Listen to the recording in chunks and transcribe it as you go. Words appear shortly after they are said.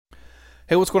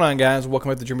Hey, what's going on, guys? Welcome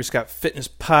back to the Jeremy Scott Fitness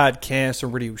Podcast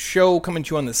and Radio Show, coming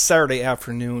to you on this Saturday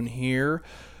afternoon here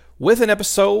with an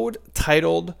episode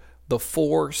titled The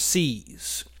 4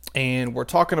 C's. And we're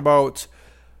talking about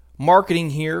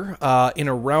marketing here in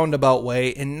a roundabout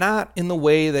way and not in the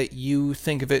way that you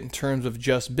think of it in terms of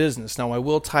just business. Now, I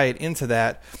will tie it into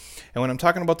that. And when I'm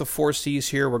talking about the 4 C's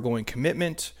here, we're going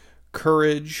commitment,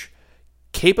 courage,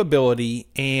 capability,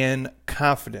 and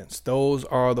confidence. Those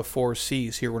are the 4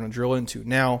 C's here we're going to drill into.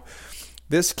 Now,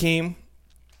 this came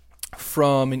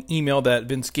from an email that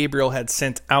Vince Gabriel had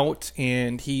sent out,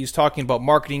 and he's talking about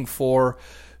marketing for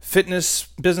fitness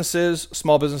businesses,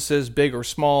 small businesses, big or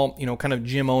small, kind of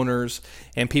gym owners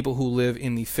and people who live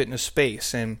in the fitness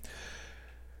space. And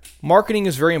marketing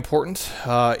is very important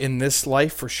in this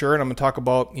life for sure, and I'm going to talk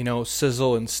about,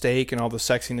 sizzle and steak and all the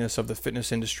sexiness of the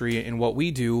fitness industry and what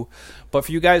we do. But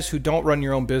for you guys who don't run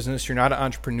your own business, you're not an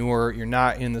entrepreneur, you're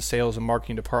not in the sales and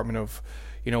marketing department of,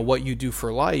 what you do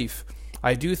for life,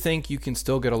 I do think you can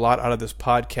still get a lot out of this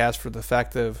podcast for the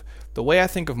fact of the way I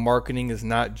think of marketing is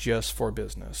not just for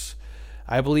business.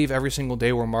 I believe every single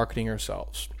day we're marketing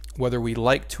ourselves. Whether we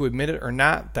like to admit it or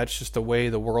not, that's just the way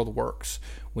the world works.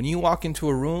 When you walk into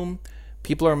a room,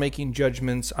 people are making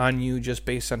judgments on you just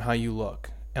based on how you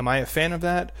look. Am I a fan of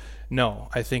that? No,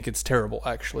 I think it's terrible,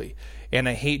 actually. And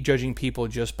I hate judging people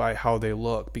just by how they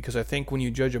look, because I think when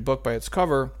you judge a book by its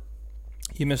cover,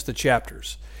 you miss the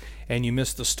chapters, and you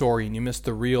miss the story, and you miss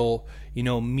the real,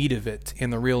 meat of it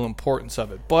and the real importance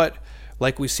of it. But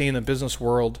like we see in the business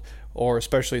world, or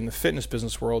especially in the fitness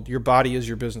business world, your body is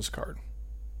your business card.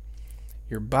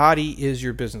 Your body is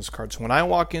your business card. So when I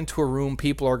walk into a room,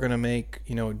 people are going to make,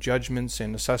 judgments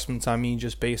and assessments on me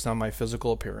just based on my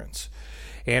physical appearance.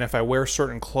 And if I wear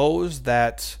certain clothes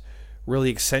that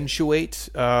really accentuate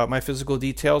my physical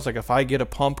details, like if I get a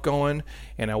pump going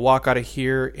and I walk out of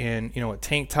here in, a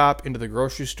tank top into the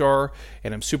grocery store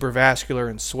and I'm super vascular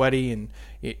and sweaty and,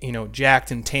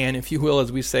 jacked and tan, if you will,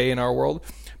 as we say in our world,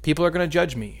 people are going to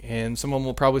judge me, and someone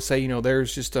will probably say,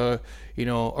 there's just a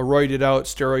roided out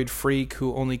steroid freak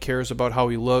who only cares about how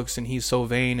he looks and he's so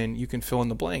vain, and you can fill in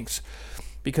the blanks,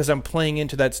 because I'm playing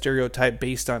into that stereotype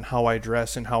based on how I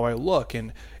dress and how I look.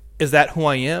 And is that who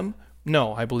I am?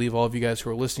 No, I believe all of you guys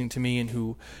who are listening to me and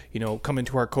who, come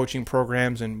into our coaching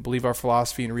programs and believe our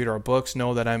philosophy and read our books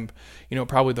know that I'm,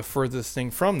 probably the furthest thing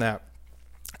from that.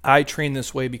 I train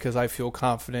this way because I feel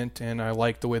confident and I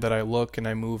like the way that I look and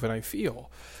I move and I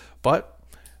feel. But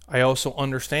I also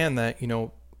understand that,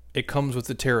 it comes with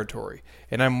the territory.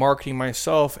 And I'm marketing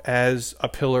myself as a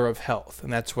pillar of health.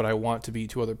 And that's what I want to be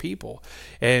to other people.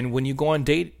 And when you go on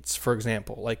dates, for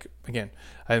example, like, again,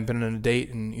 I haven't been on a date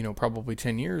in, probably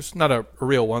 10 years. Not a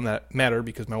real one that mattered,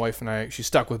 because my wife and I, she's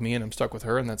stuck with me and I'm stuck with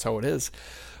her, and that's how it is.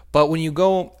 But when you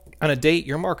go on a date,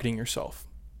 you're marketing yourself.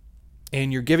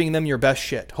 And you're giving them your best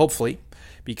shit, hopefully,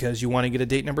 because you want to get a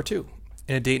date number 2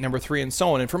 and a date number 3 and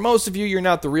so on. And for most of you, you're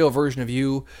not the real version of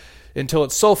you until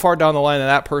it's so far down the line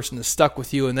that person is stuck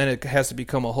with you, and then it has to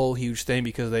become a whole huge thing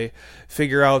because they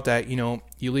figure out that,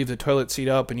 you leave the toilet seat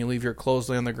up and you leave your clothes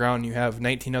lay on the ground and you have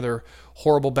 19 other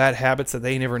horrible bad habits that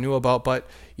they never knew about, but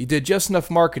you did just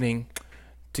enough marketing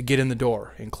to get in the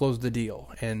door and close the deal.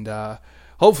 And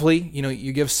hopefully,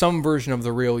 you give some version of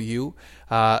the real you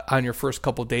on your first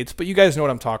couple dates, but you guys know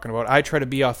what I'm talking about. I try to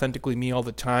be authentically me all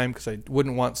the time because I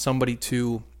wouldn't want somebody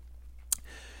to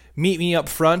meet me up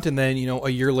front and then, a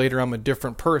year later I'm a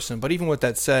different person. But even with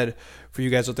that said, for you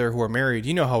guys out there who are married,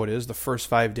 you know how it is. The first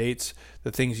 5 dates,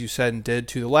 the things you said and did,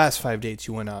 to the last 5 dates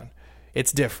you went on,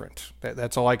 it's different.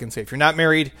 That's all I can say. If you're not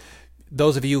married,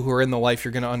 those of you who are in the life,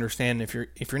 you're going to understand. If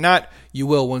you're not, you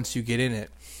will once you get in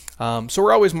it. So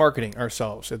we're always marketing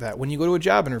ourselves at that. When you go to a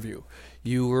job interview,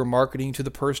 you are marketing to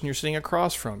the person you're sitting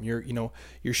across from.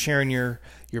 You're sharing your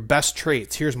best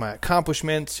traits. Here's my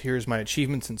accomplishments. Here's my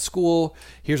achievements in school.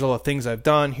 Here's all the things I've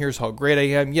done. Here's how great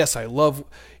I am. Yes, I love,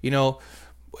 and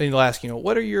they'll ask,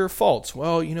 what are your faults?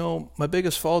 Well, my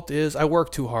biggest fault is I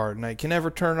work too hard and I can never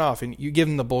turn it off. And you give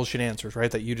them the bullshit answers,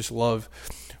 right? That you just love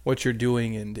what you're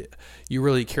doing and you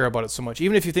really care about it so much.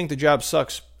 Even if you think the job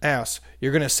sucks ass,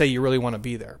 you're going to say you really want to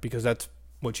be there because that's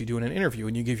what you do in an interview.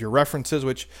 And you give your references,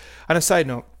 which, on a side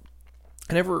note,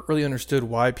 I never really understood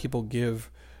why people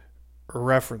give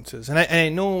references. And I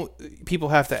know people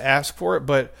have to ask for it,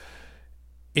 but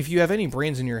if you have any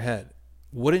brains in your head,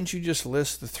 wouldn't you just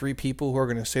list the 3 people who are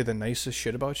going to say the nicest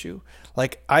shit about you?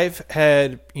 Like, I've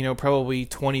had, probably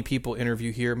 20 people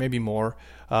interview here, maybe more,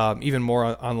 even more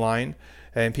online,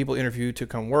 and people interview to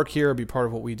come work here, be part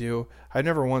of what we do. I've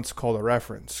never once called a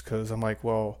reference because I'm like,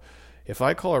 well, if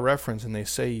I call a reference and they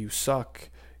say you suck,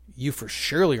 you for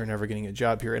surely are never getting a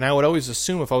job here. And I would always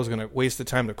assume if I was going to waste the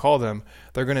time to call them,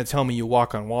 they're going to tell me you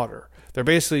walk on water. They're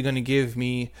basically going to give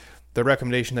me the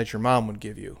recommendation that your mom would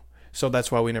give you. So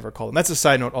that's why we never call them. That's a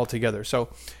side note altogether. So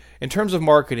in terms of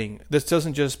marketing, this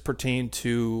doesn't just pertain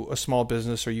to a small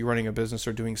business or you running a business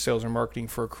or doing sales or marketing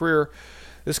for a career.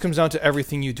 This comes down to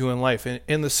everything you do in life.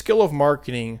 And the skill of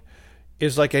marketing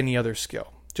is like any other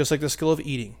skill, just like the skill of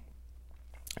eating,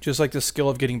 just like the skill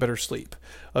of getting better sleep,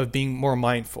 of being more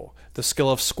mindful, the skill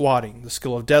of squatting, the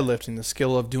skill of deadlifting, the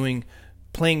skill of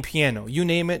playing piano. You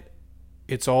name it,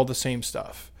 it's all the same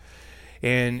stuff.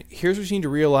 And here's what you need to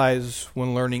realize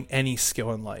when learning any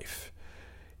skill in life.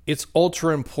 It's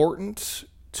ultra important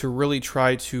to really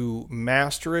try to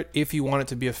master it if you want it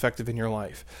to be effective in your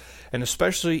life. And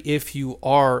especially if you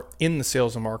are in the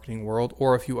sales and marketing world,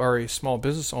 or if you are a small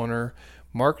business owner,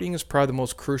 marketing is probably the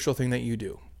most crucial thing that you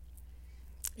do.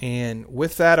 And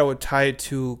with that, I would tie it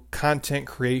to content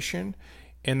creation,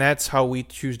 and that's how we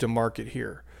choose to market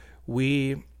here.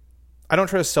 I don't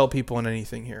try to sell people on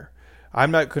anything here.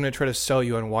 I'm not going to try to sell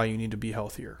you on why you need to be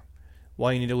healthier,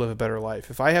 why you need to live a better life.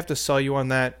 If I have to sell you on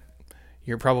that,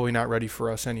 you're probably not ready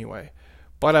for us anyway.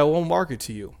 But I will market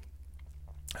to you.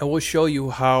 I will show you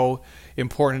how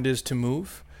important it is to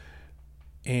move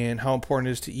and how important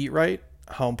it is to eat right,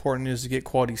 how important it is to get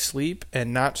quality sleep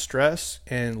and not stress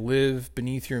and live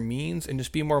beneath your means and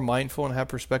just be more mindful and have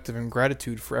perspective and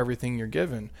gratitude for everything you're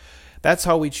given. That's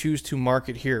how we choose to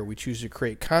market here. We choose to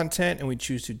create content and we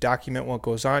choose to document what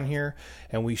goes on here,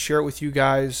 and we share it with you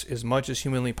guys as much as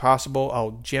humanly possible.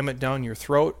 I'll jam it down your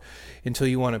throat until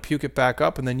you want to puke it back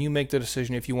up, and then you make the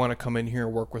decision if you want to come in here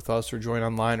and work with us or join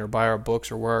online or buy our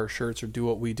books or wear our shirts or do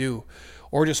what we do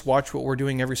or just watch what we're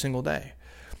doing every single day.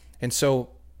 And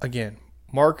so, again,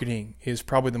 marketing is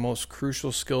probably the most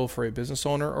crucial skill for a business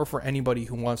owner or for anybody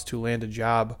who wants to land a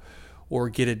job or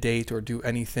get a date or do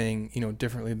anything,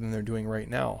 differently than they're doing right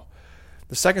now.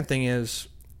 The second thing is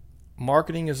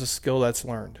marketing is a skill that's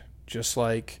learned, just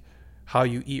like how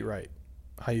you eat right,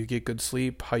 how you get good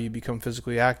sleep, how you become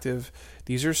physically active.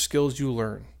 These are skills you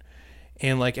learn.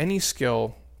 And like any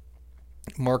skill,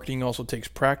 marketing also takes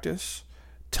practice,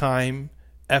 time,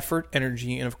 effort,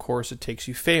 energy, and of course it takes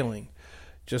you failing,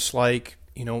 just like,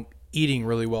 eating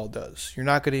really well does. You're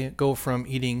not going to go from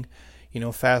eating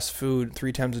fast food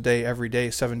 3 times a day, every day,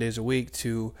 7 days a week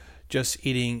to just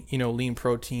eating, lean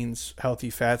proteins, healthy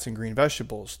fats, and green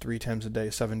vegetables 3 times a day,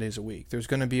 7 days a week. There's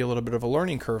going to be a little bit of a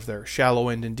learning curve there, shallow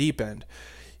end and deep end.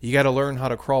 You got to learn how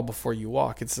to crawl before you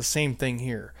walk. It's the same thing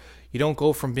here. You don't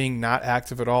go from being not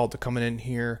active at all to coming in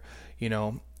here,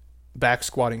 back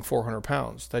squatting 400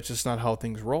 pounds. That's just not how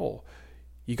things roll.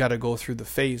 You got to go through the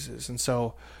phases. And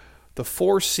so the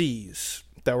 4 C's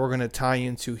that we're going to tie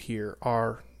into here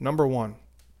are, number 1,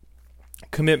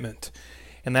 commitment.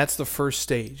 And that's the first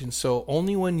stage. And so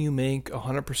only when you make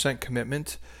 100%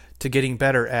 commitment to getting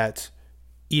better at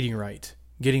eating right,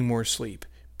 getting more sleep,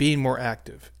 being more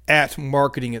active, at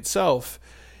marketing itself,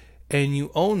 and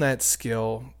you own that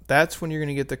skill, that's when you're going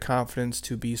to get the confidence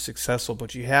to be successful.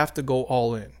 But you have to go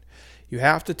all in. You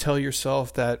have to tell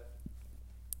yourself that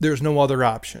there's no other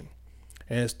option.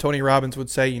 And as Tony Robbins would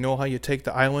say, how you take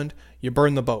the island? You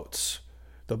burn the boats.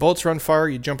 The boats are on fire,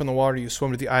 you jump in the water, you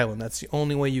swim to the island. That's the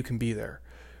only way you can be there.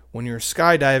 When you're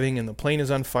skydiving and the plane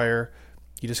is on fire,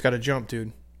 you just got to jump,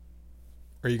 dude,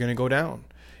 or you're going to go down.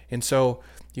 And so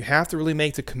you have to really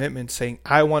make the commitment saying,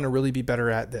 I want to really be better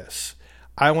at this.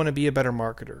 I want to be a better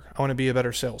marketer. I want to be a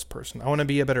better salesperson. I want to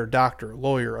be a better doctor,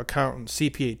 lawyer, accountant,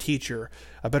 CPA, teacher,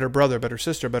 a better brother, better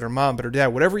sister, better mom, better dad,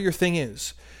 whatever your thing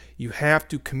is. You have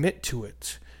to commit to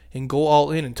it and go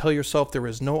all in and tell yourself there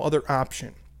is no other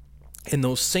option. In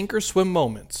those sink or swim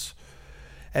moments,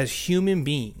 as human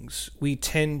beings, we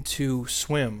tend to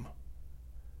swim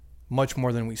much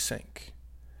more than we sink.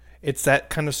 It's that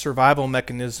kind of survival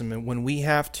mechanism. And when we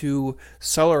have to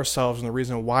sell ourselves and the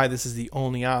reason why this is the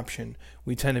only option,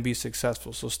 we tend to be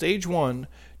successful. So stage 1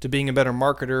 to being a better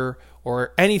marketer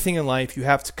or anything in life, you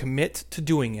have to commit to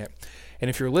doing it. And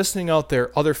if you're listening out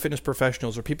there, other fitness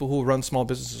professionals or people who run small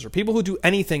businesses or people who do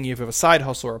anything, you have a side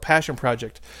hustle or a passion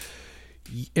project,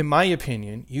 in my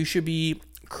opinion, you should be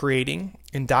creating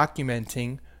and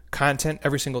documenting content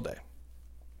every single day.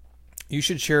 You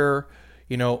should share,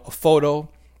 a photo,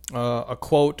 a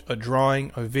quote, a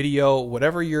drawing, a video,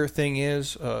 whatever your thing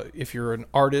is. If you're an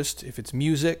artist, if it's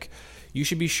music, you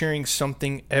should be sharing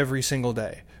something every single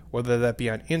day. Whether that be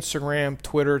on Instagram,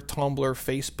 Twitter, Tumblr,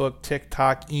 Facebook,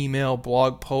 TikTok, email,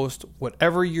 blog post,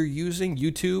 whatever you're using,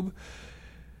 YouTube,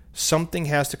 something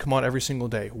has to come out every single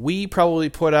day. We probably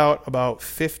put out about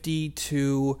 50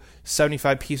 to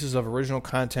 75 pieces of original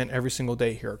content every single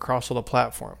day here across all the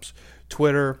platforms.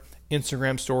 Twitter,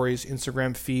 Instagram stories,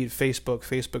 Instagram feed,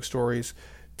 Facebook stories,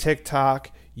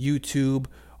 TikTok, YouTube,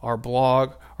 our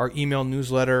blog, our email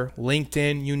newsletter,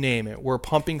 LinkedIn, you name it. We're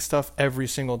pumping stuff every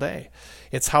single day.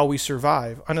 It's how we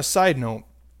survive. On a side note,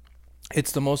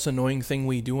 it's the most annoying thing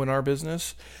we do in our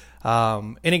business.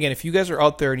 And again, if you guys are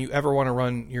out there and you ever want to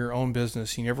run your own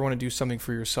business, you ever want to do something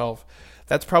for yourself,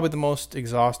 that's probably the most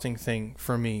exhausting thing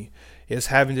for me, is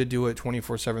having to do it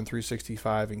 24/7,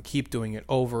 365 and keep doing it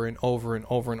over and over and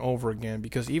over and over again.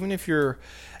 Because even if you're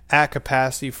at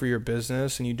capacity for your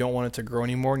business and you don't want it to grow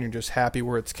anymore and you're just happy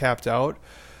where it's capped out,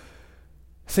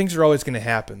 things are always going to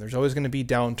happen. There's always going to be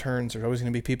downturns. There's always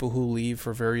going to be people who leave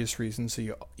for various reasons.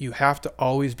 So you have to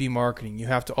always be marketing. You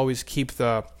have to always keep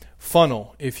the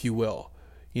funnel, if you will,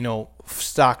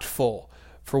 stocked full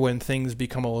for when things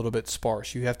become a little bit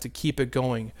sparse. You have to keep it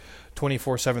going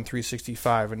 24/7,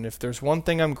 365. And if there's one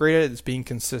thing I'm great at, it's being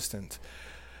consistent.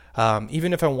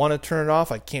 Even if I want to turn it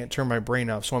off, I can't turn my brain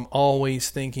off. So I'm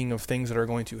always thinking of things that are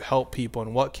going to help people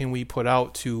and what can we put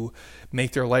out to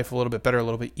make their life a little bit better, a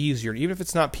little bit easier. Even if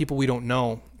it's not people we don't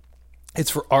know,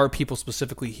 it's for our people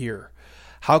specifically here.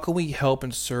 How can we help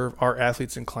and serve our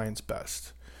athletes and clients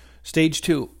best? Stage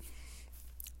 2,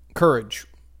 courage.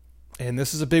 And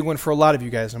this is a big one for a lot of you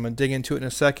guys. I'm going to dig into it in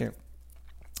a second.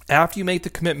 After you make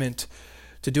the commitment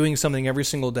to doing something every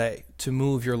single day to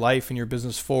move your life and your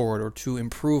business forward, or to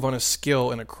improve on a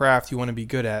skill and a craft you want to be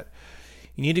good at,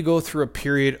 you need to go through a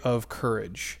period of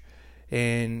courage.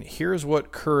 And here's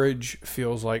what courage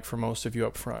feels like for most of you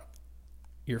up front.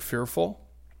 You're fearful.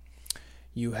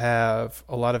 You have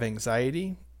a lot of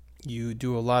anxiety. You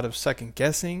do a lot of second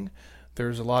guessing.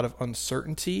 There's a lot of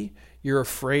uncertainty. You're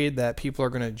afraid that people are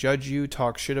going to judge you,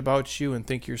 talk shit about you, and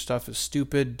think your stuff is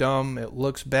stupid, dumb, it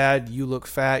looks bad, you look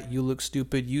fat, you look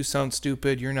stupid, you sound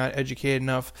stupid, you're not educated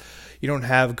enough, you don't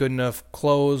have good enough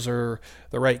clothes or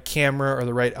the right camera or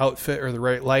the right outfit or the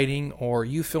right lighting, or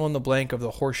you fill in the blank of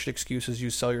the horseshit excuses you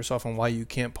sell yourself on why you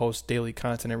can't post daily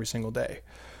content every single day.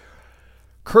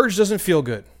 Courage doesn't feel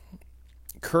good.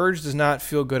 Courage does not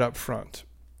feel good up front.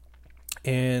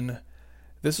 And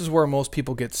this is where most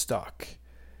people get stuck.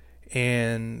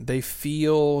 And they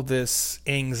feel this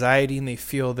anxiety and they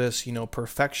feel this,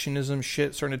 perfectionism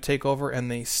shit starting to take over,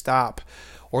 and they stop,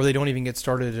 or they don't even get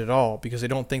started at all because they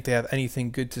don't think they have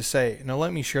anything good to say. Now,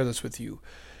 let me share this with you.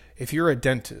 If you're a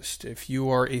dentist, if you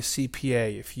are a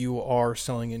CPA, if you are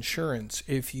selling insurance,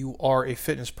 if you are a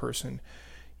fitness person,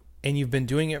 and you've been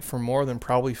doing it for more than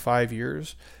probably 5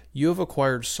 years, you have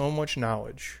acquired so much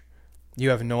knowledge,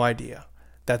 you have no idea,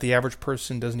 that the average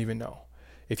person doesn't even know.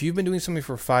 If you've been doing something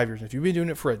for 5 years, if you've been doing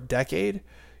it for a decade,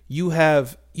 you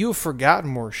have forgotten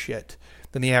more shit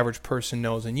than the average person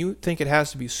knows. And you think it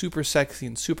has to be super sexy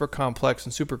and super complex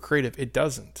and super creative. It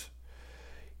doesn't.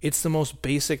 It's the most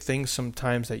basic thing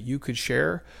sometimes that you could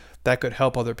share that could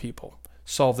help other people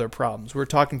solve their problems. We're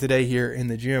talking today here in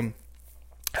the gym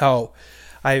how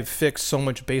I've fixed so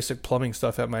much basic plumbing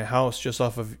stuff at my house just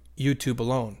off of YouTube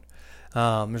alone.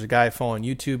 There's a guy I follow on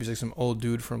YouTube. He's like some old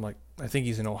dude from I think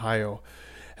he's in Ohio.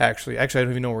 Actually, I don't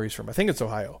even know where he's from. I think it's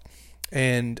Ohio.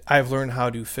 And I've learned how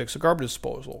to fix a garbage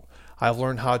disposal. I've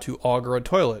learned how to auger a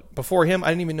toilet. Before him, I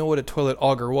didn't even know what a toilet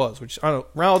auger was, which, in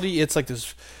reality, it's like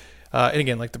this, and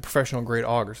again, like the professional grade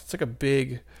augers. It's like a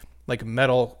big,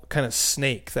 metal kind of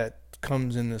snake that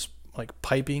comes in this,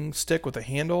 piping stick with a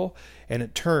handle, and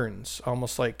it turns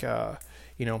almost like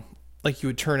you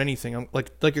would turn anything,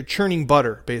 like you're churning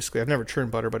butter, basically. I've never churned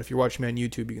butter, but if you're watching me on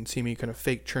YouTube, you can see me kind of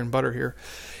fake churn butter here.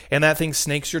 And that thing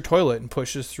snakes your toilet and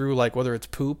pushes through, whether it's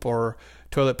poop or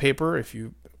toilet paper, if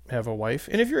you have a wife.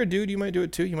 And if you're a dude, you might do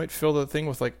it too. You might fill the thing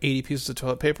with 80 pieces of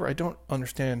toilet paper. I don't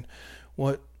understand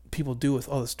what people do with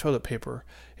all this toilet paper.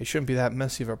 It shouldn't be that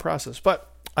messy of a process, but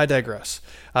I digress.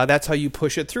 That's how you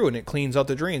push it through, and it cleans out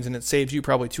the drains, and it saves you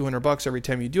probably $200 every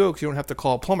time you do it because you don't have to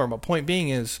call a plumber. My point being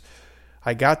is,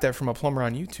 I got that from a plumber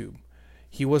on YouTube.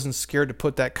 He wasn't scared to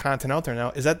put that content out there.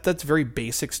 Now, that's very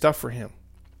basic stuff for him.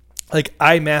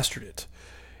 I mastered it,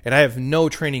 and I have no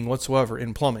training whatsoever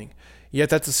in plumbing. Yet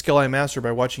that's a skill I mastered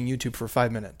by watching YouTube for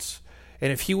 5 minutes.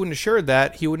 And if he wouldn't have shared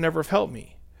that, he would never have helped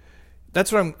me.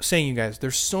 That's what I'm saying, you guys.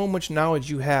 There's so much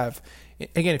knowledge you have.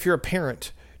 Again, if you're a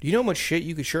parent, do you know how much shit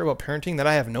you could share about parenting that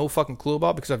I have no fucking clue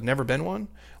about because I've never been one?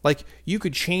 You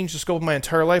could change the scope of my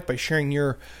entire life by sharing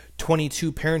your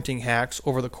 22 parenting hacks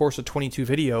over the course of 22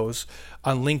 videos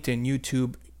on LinkedIn,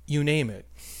 YouTube, you name it.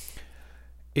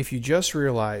 If you just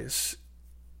realize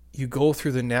you go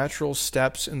through the natural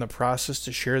steps in the process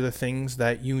to share the things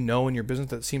that you know in your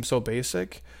business that seem so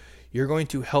basic, you're going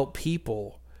to help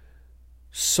people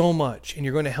so much, and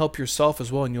you're going to help yourself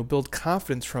as well, and you'll build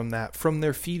confidence from that, from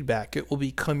their feedback. It will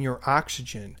become your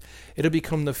oxygen. It'll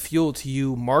become the fuel to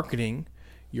you marketing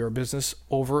your business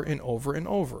over and over and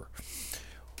over.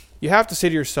 You have to say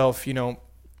to yourself,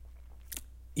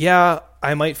 yeah,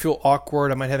 I might feel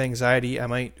awkward, I might have anxiety, I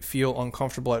might feel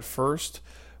uncomfortable at first,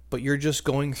 but you're just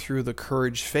going through the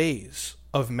courage phase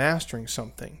of mastering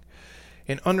something.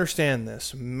 And understand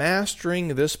this,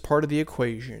 mastering this part of the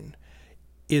equation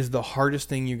is the hardest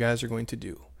thing you guys are going to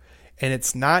do. And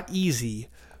it's not easy,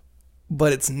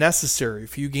 but it's necessary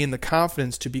for you to gain the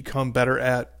confidence to become better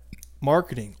at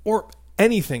marketing or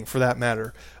anything for that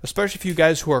matter, especially for you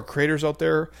guys who are creators out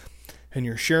there and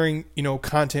you're sharing,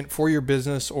 content for your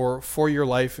business or for your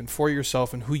life and for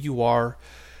yourself and who you are.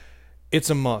 It's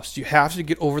a must. You have to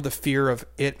get over the fear of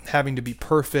it having to be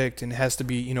perfect and it has to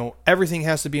be, everything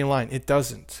has to be in line. It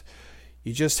doesn't.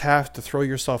 You just have to throw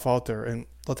yourself out there and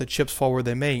let the chips fall where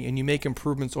they may, and you make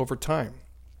improvements over time.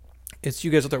 It's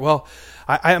you guys out there, well,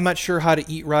 I'm not sure how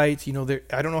to eat right.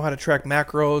 I don't know how to track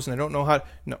macros, and I don't know how to...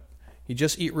 No, you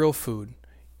just eat real food.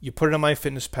 You put it on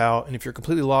MyFitnessPal, and if you're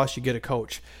completely lost, you get a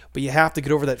coach. But you have to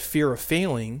get over that fear of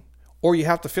failing, or you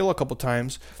have to fail a couple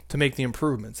times to make the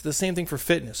improvements. The same thing for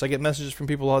fitness. I get messages from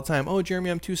people all the time. Oh,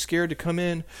 Jeremy, I'm too scared to come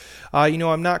in.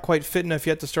 I'm not quite fit enough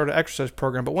yet to start an exercise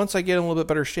program. But once I get in a little bit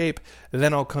better shape,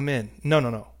 then I'll come in.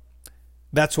 No.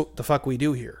 That's what the fuck we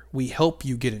do here. We help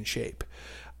you get in shape.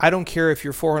 I don't care if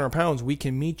you're 400 pounds. We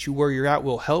can meet you where you're at.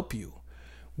 We'll help you.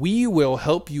 We will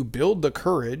help you build the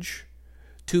courage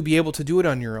to be able to do it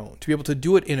on your own, to be able to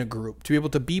do it in a group, to be able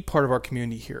to be part of our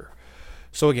community here.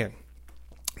 So again,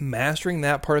 mastering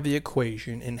that part of the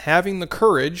equation and having the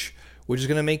courage, which is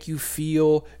going to make you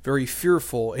feel very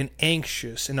fearful and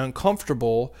anxious and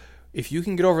uncomfortable. If you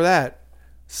can get over that,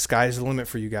 sky's the limit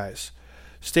for you guys.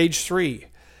 Stage 3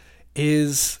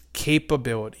 is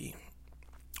capability.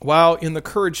 While in the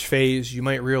courage phase, you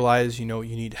might realize, you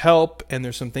need help and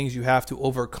there's some things you have to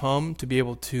overcome to be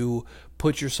able to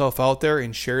put yourself out there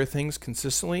and share things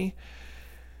consistently.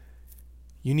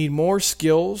 You need more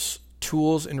skills,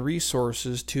 tools, and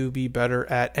resources to be better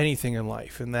at anything in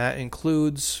life. And that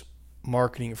includes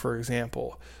marketing, for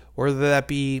example, whether that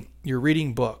be you're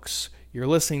reading books, you're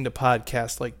listening to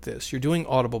podcasts like this, you're doing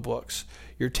Audible books,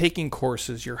 you're taking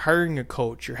courses, you're hiring a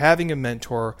coach, you're having a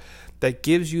mentor that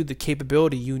gives you the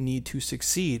capability you need to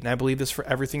succeed. And I believe this for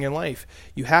everything in life.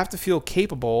 You have to feel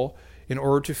capable in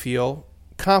order to feel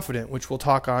confident, which we'll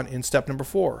talk on in step number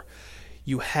 4.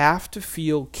 You have to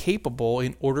feel capable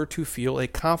in order to feel a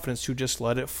confidence to just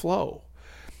let it flow.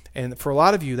 And for a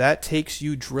lot of you, that takes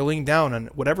you drilling down on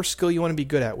whatever skill you want to be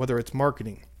good at, whether it's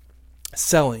marketing,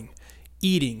 selling,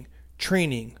 eating,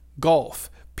 training,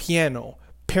 golf, piano,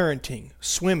 parenting,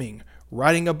 swimming,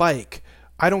 riding a bike.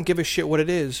 I don't give a shit what it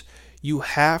is. You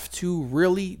have to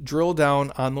really drill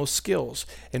down on those skills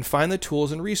and find the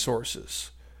tools and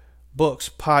resources. Books,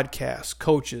 podcasts,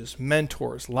 coaches,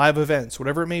 mentors, live events,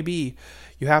 whatever it may be,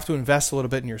 you have to invest a little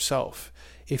bit in yourself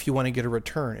if you want to get a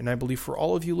return. And I believe for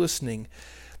all of you listening,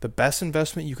 the best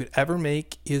investment you could ever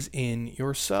make is in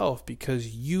yourself,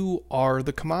 because you are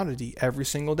the commodity every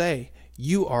single day.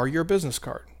 You are your business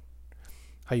card.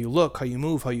 How you look, how you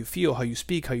move, how you feel, how you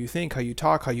speak, how you think, how you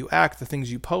talk, how you act, the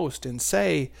things you post and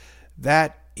say,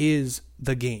 that is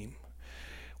the game.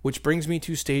 Which brings me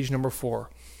to stage number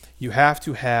 4. You have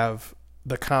to have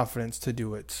the confidence to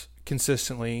do it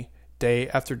consistently, day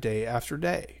after day after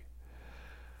day.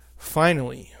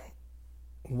 Finally,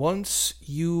 once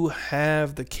you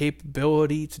have the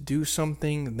capability to do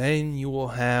something, then you will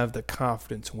have the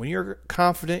confidence. When you're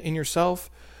confident in yourself,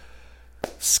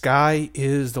 sky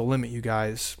is the limit, you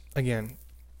guys. Again,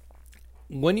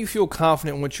 when you feel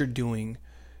confident in what you're doing,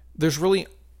 there's really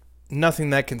nothing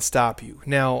that can stop you.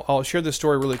 Now, I'll share this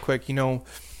story really quick.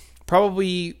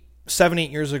 Probably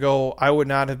 7-8 years ago, I would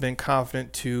not have been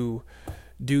confident to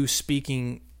do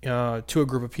speaking to a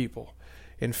group of people.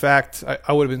 In fact,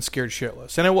 I would have been scared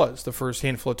shitless. And I was the first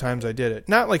handful of times I did it.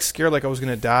 Not like scared like I was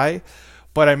going to die,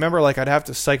 but I remember like I'd have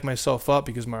to psych myself up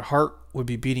because my heart would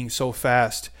be beating so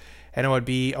fast. And I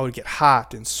would get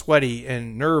hot and sweaty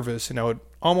and nervous, and I would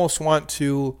almost want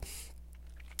to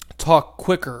talk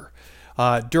quicker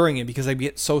during it because I'd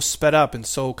get so sped up and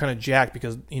so kind of jacked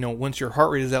because, once your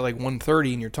heart rate is at like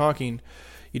 130 and you're talking,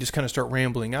 you just kind of start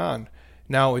rambling on.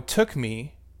 Now, it took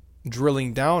me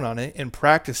drilling down on it and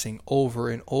practicing over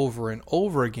and over and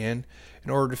over again in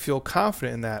order to feel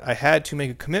confident in that. I had to make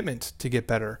a commitment to get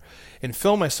better and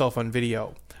film myself on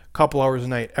video a couple hours a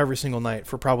night, every single night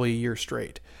for probably a year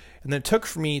straight. And then it took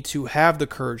for me to have the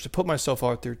courage to put myself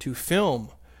out there to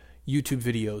film, YouTube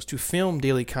videos, to film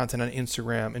daily content on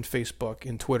Instagram and Facebook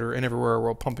and Twitter and everywhere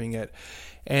we're pumping it.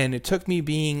 And it took me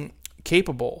being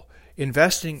capable,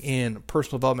 investing in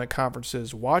personal development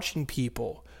conferences, watching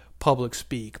people public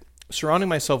speak, surrounding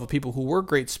myself with people who were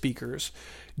great speakers,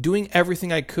 doing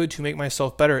everything I could to make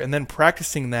myself better, and then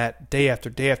practicing that day after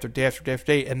day after day after day after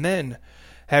day, and then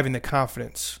having the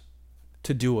confidence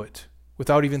to do it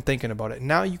without even thinking about it.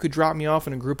 Now you could drop me off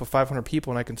in a group of 500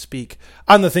 people and I can speak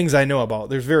on the things I know about.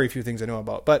 There's very few things I know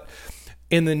about, but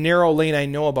in the narrow lane I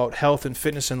know about health and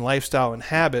fitness and lifestyle and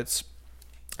habits,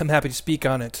 I'm happy to speak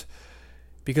on it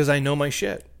because I know my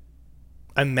shit.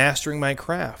 I'm mastering my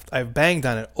craft. I've banged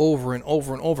on it over and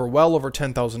over and over, well over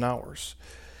 10,000 hours.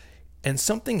 And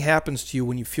something happens to you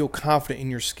when you feel confident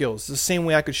in your skills. It's the same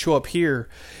way I could show up here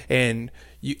and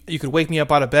you could wake me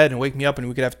up out of bed and wake me up and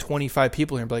we could have 25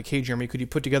 people here and be like, hey, Jeremy, could you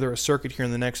put together a circuit here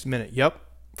in the next minute? Yep,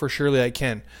 for surely I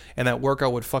can. And that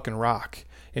workout would fucking rock.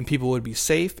 And people would be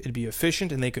safe, it'd be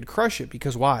efficient, and they could crush it.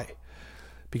 Because why?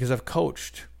 Because I've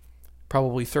coached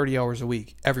probably 30 hours a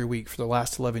week, every week for the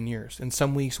last 11 years. And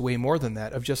some weeks way more than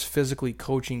that, of just physically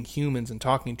coaching humans and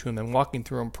talking to them and walking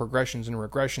through them progressions and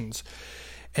regressions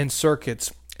and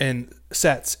circuits and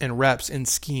sets and reps and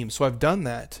schemes. So I've done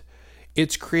that.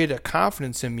 It's created a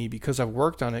confidence in me because I've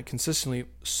worked on it consistently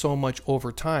so much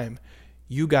over time.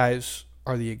 You guys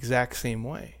are the exact same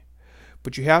way.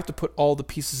 But you have to put all the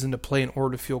pieces into play in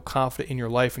order to feel confident in your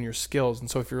life and your skills. And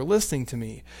so if you're listening to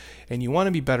me and you want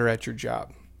to be better at your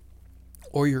job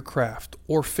or your craft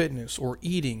or fitness or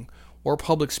eating or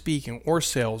public speaking or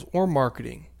sales or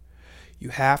marketing, you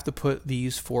have to put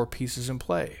these 4 pieces in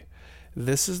play.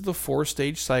 This is the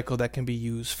 4-stage cycle that can be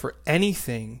used for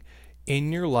anything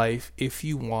in your life if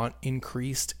you want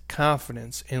increased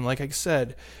confidence. And like I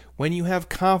said, when you have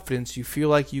confidence, you feel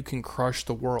like you can crush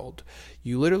the world.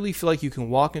 You literally feel like you can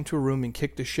walk into a room and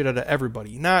kick the shit out of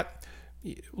everybody. Not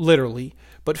literally,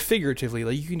 but figuratively.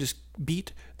 Like you can just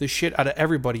beat the shit out of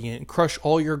everybody and crush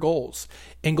all your goals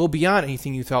and go beyond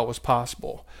anything you thought was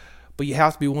possible. But you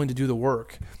have to be willing to do the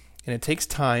work. And it takes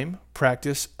time,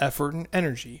 practice, effort, and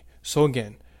energy. So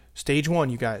again, stage 1,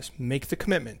 you guys, make the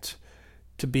commitment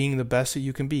to being the best that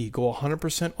you can be. Go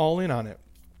 100% all in on it.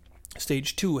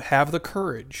 Stage 2, have the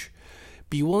courage.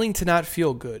 Be willing to not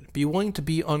feel good. Be willing to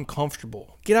be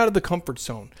uncomfortable. Get out of the comfort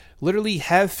zone. Literally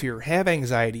have fear, have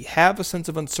anxiety, have a sense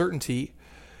of uncertainty.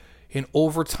 And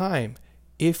over time,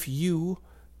 if you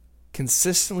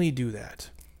consistently do that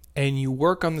and you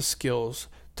work on the skills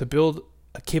to build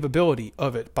a capability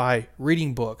of it by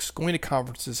reading books, going to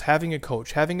conferences, having a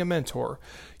coach, having a mentor,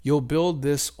 you'll build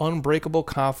this unbreakable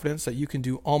confidence that you can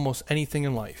do almost anything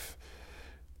in life.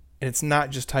 And it's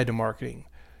not just tied to marketing.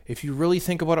 If you really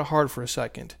think about it hard for a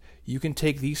second, you can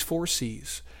take these 4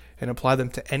 C's and apply them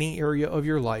to any area of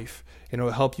your life, and it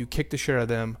will help you kick the shit out of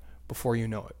them before you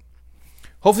know it.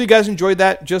 Hopefully you guys enjoyed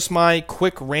that. Just my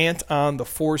quick rant on the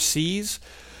 4 C's.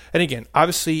 And again,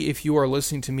 obviously, if you are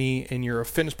listening to me and you're a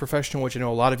fitness professional, which I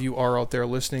know a lot of you are out there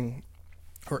listening,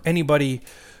 or anybody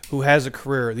who has a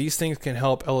career, these things can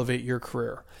help elevate your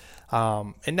career.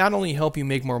 And not only help you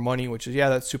make more money, which is,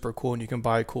 that's super cool and you can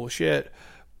buy cool shit,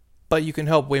 but you can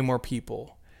help way more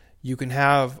people. You can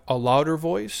have a louder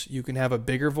voice, you can have a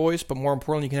bigger voice, but more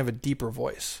importantly, you can have a deeper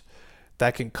voice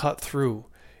that can cut through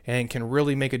and can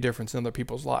really make a difference in other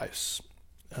people's lives.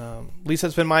 At least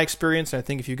that's been my experience, and I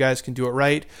think if you guys can do it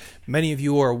right, many of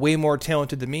you are way more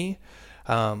talented than me,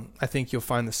 I think you'll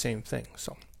find the same thing.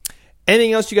 So,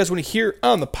 anything else you guys want to hear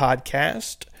on the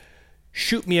podcast,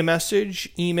 shoot me a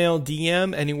message, email,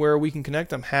 DM, anywhere we can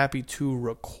connect. I'm happy to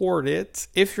record it.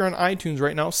 If you're on iTunes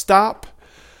right now, stop.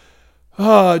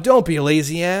 Don't be a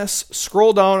lazy ass.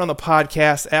 Scroll down on the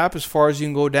podcast app as far as you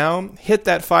can go down. Hit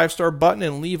that 5-star button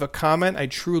and leave a comment. I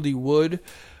truly would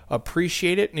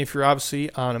appreciate it. And if you're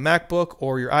obviously on a MacBook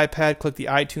or your iPad, click the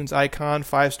iTunes icon,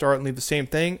 5-star, and leave the same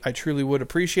thing. I truly would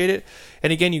appreciate it.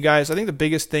 And again, you guys, I think the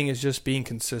biggest thing is just being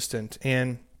consistent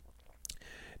and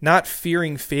not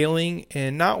fearing failing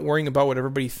and not worrying about what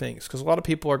everybody thinks, because a lot of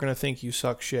people are going to think you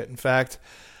suck shit. In fact,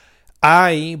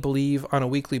 I believe on a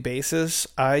weekly basis,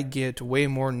 I get way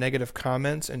more negative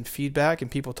comments and feedback and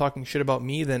people talking shit about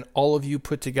me than all of you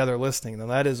put together listening. Now,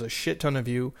 that is a shit ton of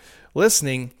you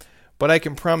listening, but I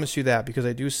can promise you that because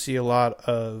I do see a lot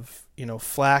of,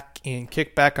 flack and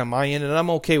kickback on my end, and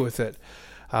I'm okay with it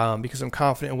because I'm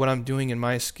confident in what I'm doing and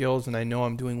my skills, and I know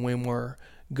I'm doing way more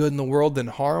good in the world than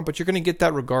harm, but you're going to get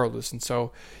that regardless. And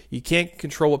so you can't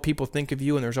control what people think of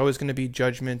you, and there's always going to be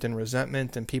judgment and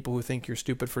resentment and people who think you're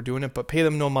stupid for doing it, but pay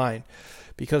them no mind,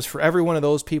 because for every one of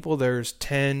those people, there's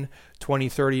 10, 20,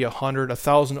 30, 100,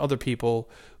 1,000 other people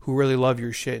who really love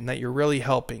your shit and that you're really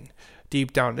helping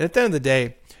deep down. And at the end of the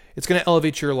day, it's going to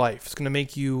elevate your life. It's going to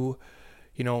make you,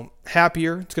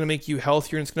 happier. It's going to make you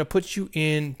healthier. And it's going to put you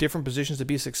in different positions to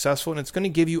be successful. And it's going to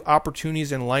give you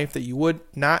opportunities in life that you would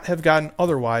not have gotten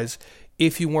otherwise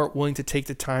if you weren't willing to take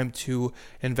the time to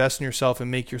invest in yourself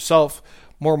and make yourself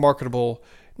more marketable,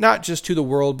 not just to the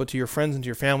world, but to your friends and to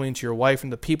your family and to your wife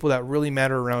and the people that really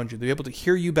matter around you. They're able to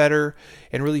hear you better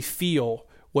and really feel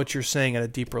what you're saying at a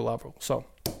deeper level. So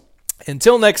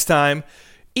until next time,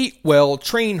 eat well,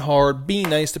 train hard, be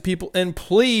nice to people, and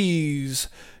please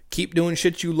keep doing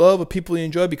shit you love with people you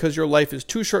enjoy because your life is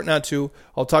too short not to.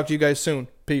 I'll talk to you guys soon.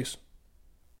 Peace.